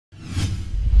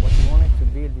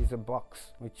build is a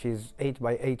box, which is 8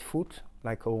 by 8 foot,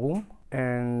 like a room,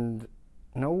 and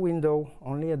no window,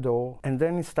 only a door, and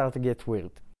then it started to get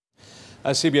weird.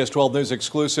 A CBS 12 News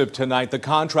exclusive tonight. The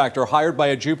contractor hired by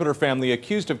a Jupiter family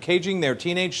accused of caging their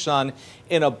teenage son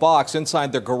in a box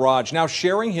inside their garage, now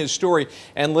sharing his story.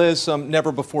 And Liz, some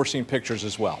never-before-seen pictures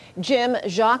as well. Jim,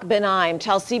 Jacques Ben Aim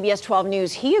tells CBS 12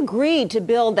 News he agreed to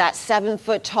build that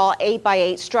 7-foot-tall 8 by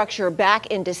 8 structure back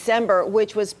in December,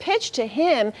 which was pitched to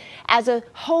him as a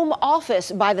home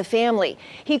office by the family.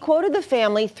 He quoted the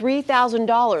family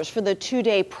 $3,000 for the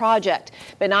 2-day project.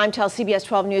 Ben Aim tells CBS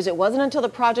 12 News it wasn't until the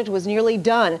project was nearly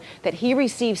done that he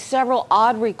received several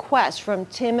odd requests from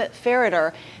Tim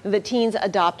Ferreter, the teen's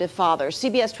adoptive father.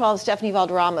 CBS 12's Stefany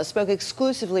Valderrama spoke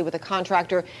exclusively with a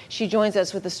contractor. She joins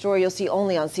us with the story you'll see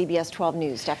only on CBS 12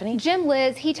 News. Stefany? Jim,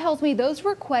 Liz, he tells me those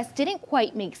requests didn't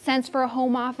quite make sense for a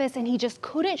home office, and he just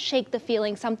couldn't shake the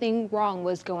feeling something wrong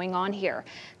was going on here.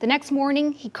 The next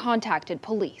morning, he contacted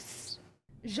police.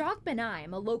 Jacques Ben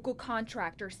Aim, a local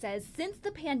contractor, says since the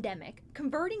pandemic,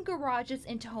 converting garages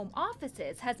into home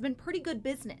offices has been pretty good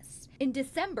business. In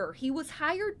December, he was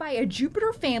hired by a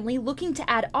Jupiter family looking to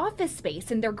add office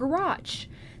space in their garage.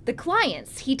 The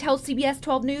clients, he tells CBS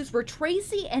 12 News, were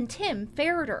Tracy and Tim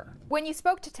Ferreter. When you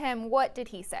spoke to Tim, what did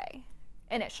he say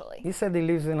initially? He said he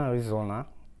lives in Arizona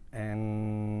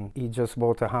and he just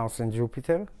bought a house in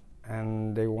Jupiter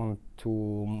and they want to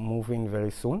move in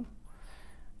very soon.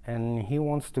 And he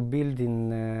wants to build in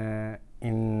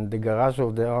the garage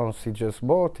of the house he just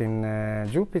bought in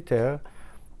Jupiter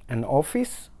an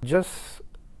office, just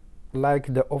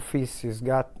like the office he's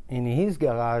got in his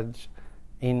garage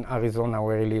in Arizona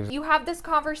where he lives. You have this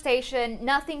conversation,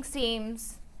 nothing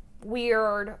seems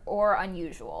weird or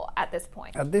unusual at this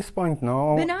point. At this point,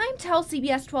 no. Ben Aim tells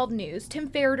CBS 12 News Tim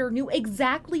Ferreter knew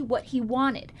exactly what he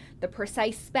wanted, the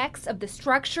precise specs of the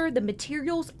structure, the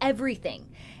materials, everything.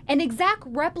 An exact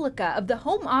replica of the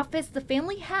home office the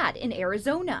family had in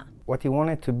Arizona. What he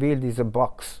wanted to build is a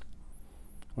box,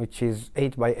 which is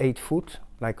 8 by 8 foot,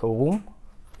 like a room,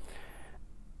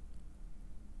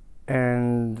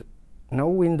 and no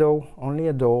window, only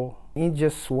a door. He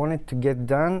just wanted to get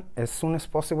done as soon as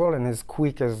possible and as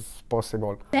quick as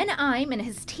possible. Ben Aim and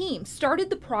his team started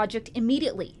the project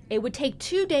immediately. It would take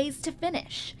 2 days to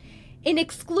finish. In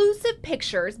exclusive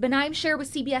pictures Ben Aim shared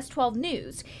with CBS 12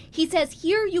 News, he says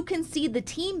here you can see the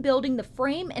team building the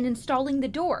frame and installing the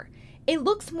door. It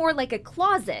looks more like a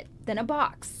closet than a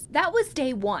box. That was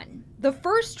day one. The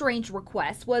first strange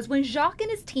request was when Jacques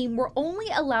and his team were only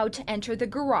allowed to enter the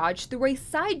garage through a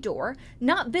side door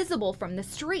not visible from the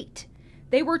street.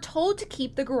 They were told to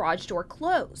keep the garage door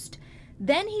closed.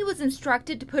 Then he was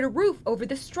instructed to put a roof over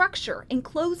the structure,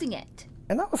 enclosing it.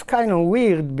 And that was kind of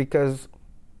weird because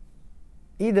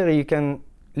either you can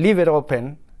leave it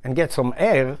open and get some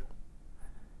air.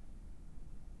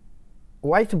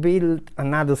 Why to build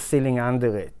another ceiling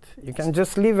under it? You can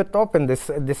just leave it open, the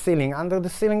ceiling, under the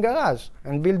ceiling garage,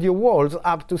 and build your walls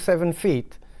up to 7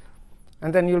 feet.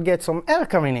 And then you'll get some air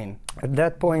coming in. At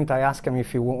that point, I asked him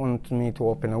if he wanted me to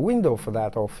open a window for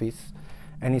that office,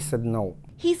 and he said no.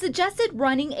 He suggested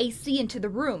running AC into the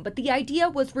room, but the idea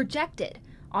was rejected.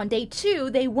 On day 2,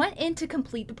 they went in to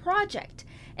complete the project,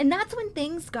 and that's when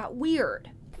things got weird.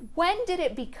 When did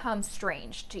it become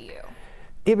strange to you?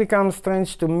 It becomes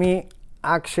strange to me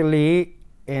actually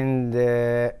in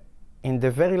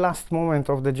the very last moment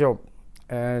of the job,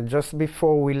 just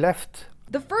before we left.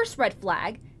 The first red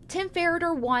flag, Tim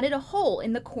Ferreter wanted a hole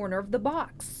in the corner of the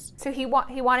box. So he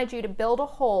wanted you to build a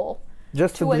hole.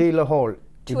 Just to drill a hole.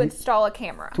 To install a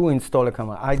camera. To install a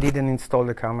camera. I didn't install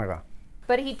the camera.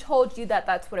 But he told you that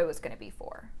that's what it was going to be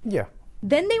for. Yeah.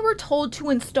 Then they were told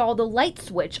to install the light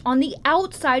switch on the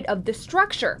outside of the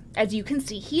structure, as you can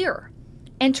see here,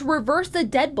 and to reverse the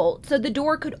deadbolt so the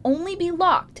door could only be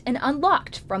locked and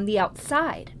unlocked from the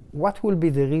outside. What will be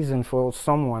the reason for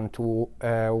someone to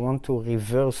want to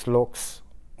reverse locks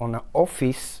on an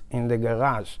office in the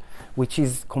garage, which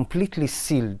is completely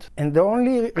sealed? And the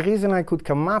only reason I could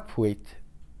come up with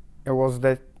was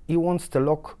that he wants to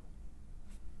lock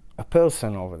a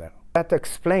person over there. That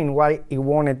explains why he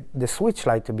wanted the switch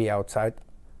light to be outside,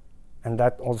 and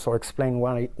that also explains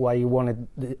why he wanted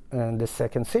the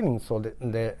second ceiling, so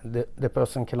the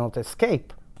person cannot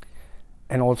escape.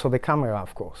 And also the camera,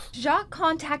 of course. Jacques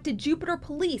contacted Jupiter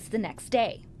police the next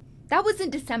day. That was in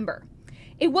December.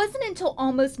 It wasn't until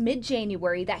almost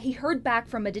mid-January that he heard back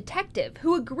from a detective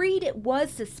who agreed it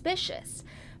was suspicious,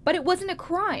 but it wasn't a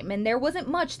crime and there wasn't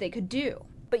much they could do.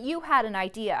 But you had an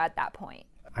idea at that point.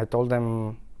 I told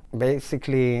them,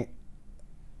 basically,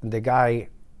 the guy,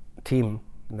 Tim,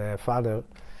 the father,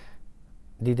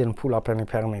 didn't pull up any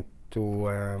permit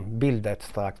to build that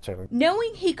structure.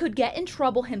 Knowing he could get in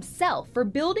trouble himself for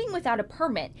building without a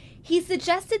permit, he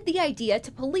suggested the idea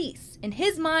to police. In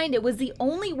his mind, it was the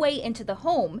only way into the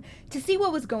home to see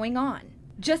what was going on.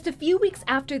 Just a few weeks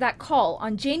after that call,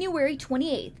 on January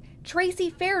 28th, Tracy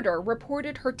Fairder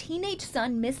reported her teenage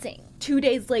son missing. 2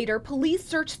 days later, police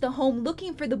searched the home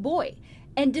looking for the boy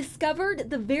and discovered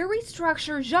the very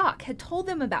structure Jacques had told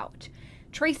them about.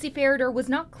 Tracy Fairder was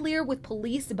not clear with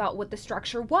police about what the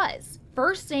structure was,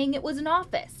 first saying it was an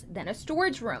office, then a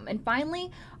storage room, and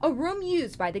finally a room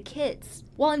used by the kids.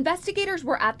 While investigators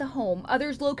were at the home,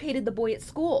 others located the boy at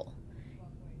school.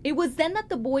 It was then that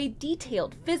the boy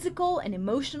detailed physical and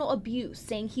emotional abuse,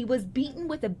 saying he was beaten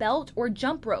with a belt or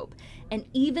jump rope and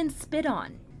even spit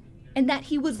on, and that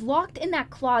he was locked in that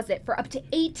closet for up to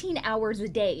 18 hours a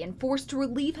day and forced to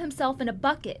relieve himself in a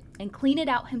bucket and clean it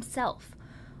out himself.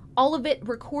 All of it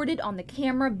recorded on the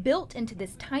camera built into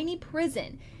this tiny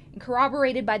prison and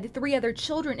corroborated by the 3 other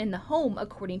children in the home,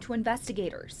 according to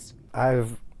investigators.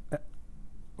 I've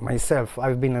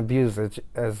been abused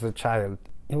as a child.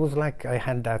 It was like I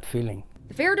had that feeling.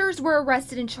 The Fairders were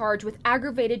arrested and charged with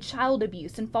aggravated child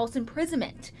abuse and false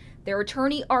imprisonment. Their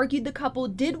attorney argued the couple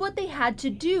did what they had to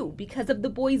do because of the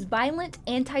boy's violent,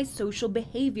 antisocial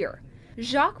behavior.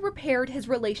 Jacques repaired his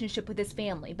relationship with his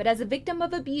family, but as a victim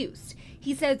of abuse,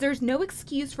 he says there's no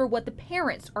excuse for what the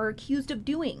parents are accused of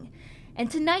doing. And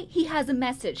tonight he has a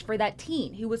message for that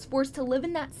teen who was forced to live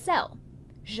in that cell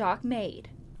Jacques made.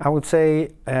 I would say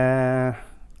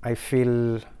I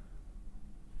feel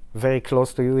very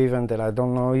close to you, even that I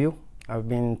don't know you. I've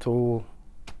been through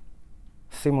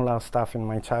similar stuff in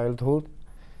my childhood,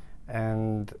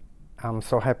 and I'm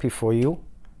so happy for you,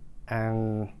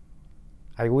 and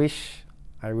I wish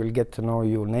I will get to know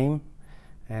your name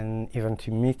and even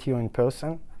to meet you in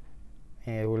person.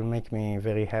 It will make me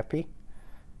very happy,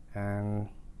 and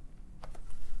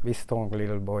be strong,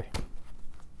 little boy.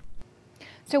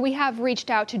 So we have reached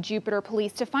out to Jupiter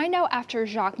Police to find out, after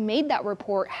Jacques made that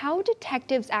report, how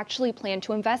detectives actually plan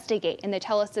to investigate. And they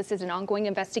tell us this is an ongoing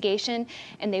investigation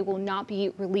and they will not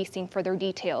be releasing further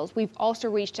details. We've also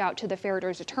reached out to the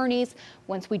Fairders' attorneys.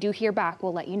 Once we do hear back,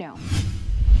 we'll let you know.